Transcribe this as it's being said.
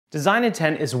Design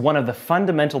intent is one of the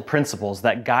fundamental principles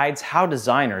that guides how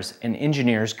designers and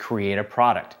engineers create a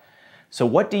product. So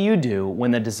what do you do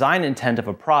when the design intent of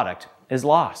a product is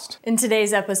lost? In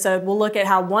today's episode, we'll look at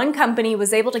how one company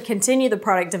was able to continue the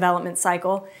product development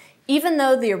cycle, even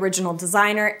though the original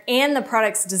designer and the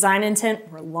product's design intent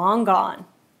were long gone.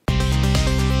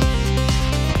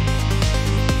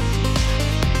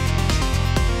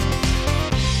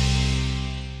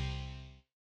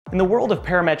 In the world of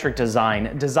parametric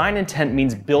design, design intent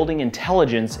means building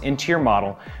intelligence into your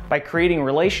model by creating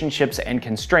relationships and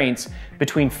constraints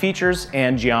between features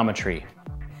and geometry.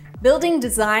 Building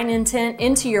design intent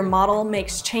into your model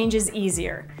makes changes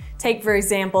easier. Take, for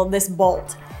example, this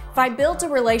bolt. If I built a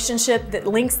relationship that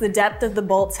links the depth of the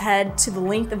bolt's head to the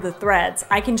length of the threads,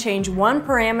 I can change one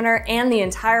parameter and the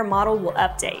entire model will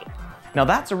update. Now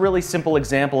that's a really simple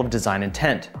example of design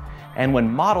intent. And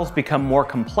when models become more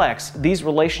complex, these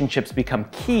relationships become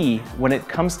key when it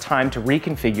comes time to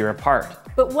reconfigure a part.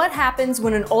 But what happens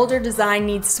when an older design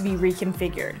needs to be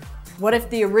reconfigured? What if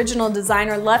the original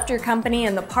designer left your company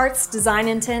and the part's design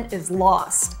intent is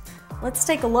lost? Let's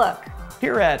take a look.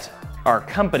 Here at our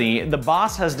company, the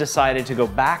boss has decided to go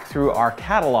back through our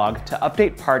catalog to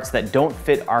update parts that don't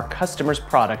fit our customer's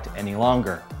product any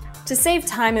longer. To save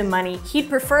time and money, he'd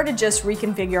prefer to just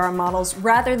reconfigure our models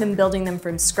rather than building them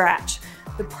from scratch.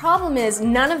 The problem is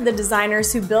none of the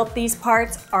designers who built these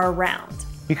parts are around.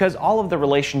 Because all of the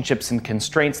relationships and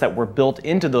constraints that were built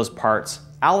into those parts,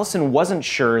 Allison wasn't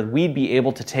sure we'd be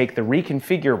able to take the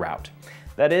reconfigure route.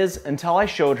 That is, until I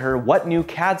showed her what new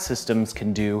CAD systems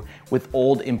can do with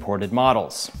old imported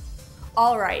models.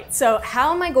 Alright, so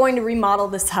how am I going to remodel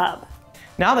this hub?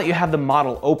 Now that you have the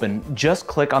model open, just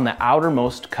click on the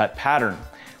outermost cut pattern.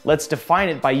 Let's define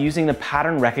it by using the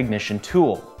pattern recognition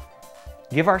tool.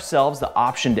 Give ourselves the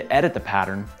option to edit the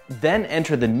pattern, then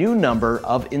enter the new number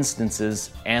of instances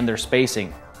and their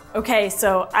spacing. Okay,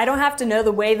 so I don't have to know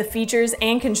the way the features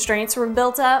and constraints were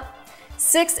built up.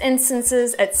 6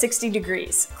 instances at 60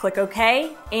 degrees. Click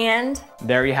OK, and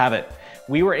there you have it.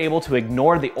 We were able to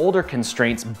ignore the older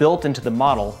constraints built into the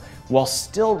model while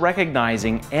still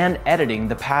recognizing and editing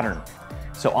the pattern.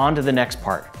 So on to the next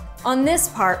part. On this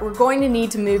part, we're going to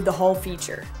need to move the whole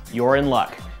feature. You're in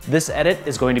luck. This edit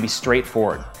is going to be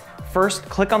straightforward. First,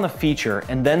 click on the feature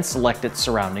and then select its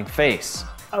surrounding face.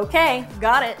 Okay,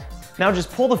 got it. Now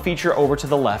just pull the feature over to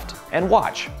the left and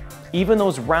watch. Even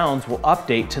those rounds will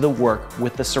update to the work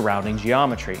with the surrounding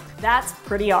geometry. That's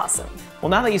pretty awesome. Well,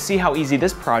 now that you see how easy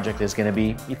this project is going to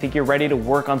be, you think you're ready to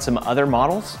work on some other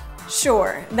models?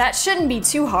 Sure, that shouldn't be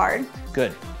too hard.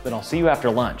 Good, then I'll see you after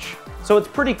lunch. So it's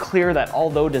pretty clear that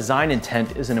although design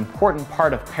intent is an important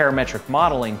part of parametric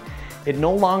modeling, it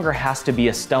no longer has to be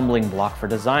a stumbling block for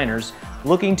designers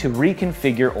looking to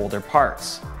reconfigure older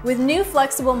parts. With new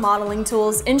flexible modeling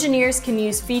tools, engineers can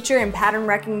use feature and pattern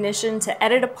recognition to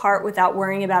edit a part without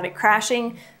worrying about it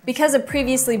crashing because of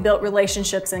previously built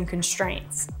relationships and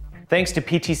constraints. Thanks to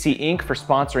PTC Inc. for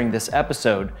sponsoring this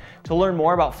episode. To learn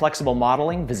more about flexible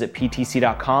modeling, visit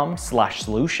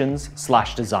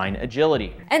ptc.com/solutions/design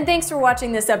agility. And thanks for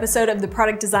watching this episode of the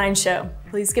Product Design Show.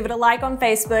 Please give it a like on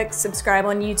Facebook, subscribe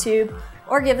on YouTube,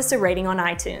 or give us a rating on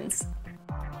iTunes.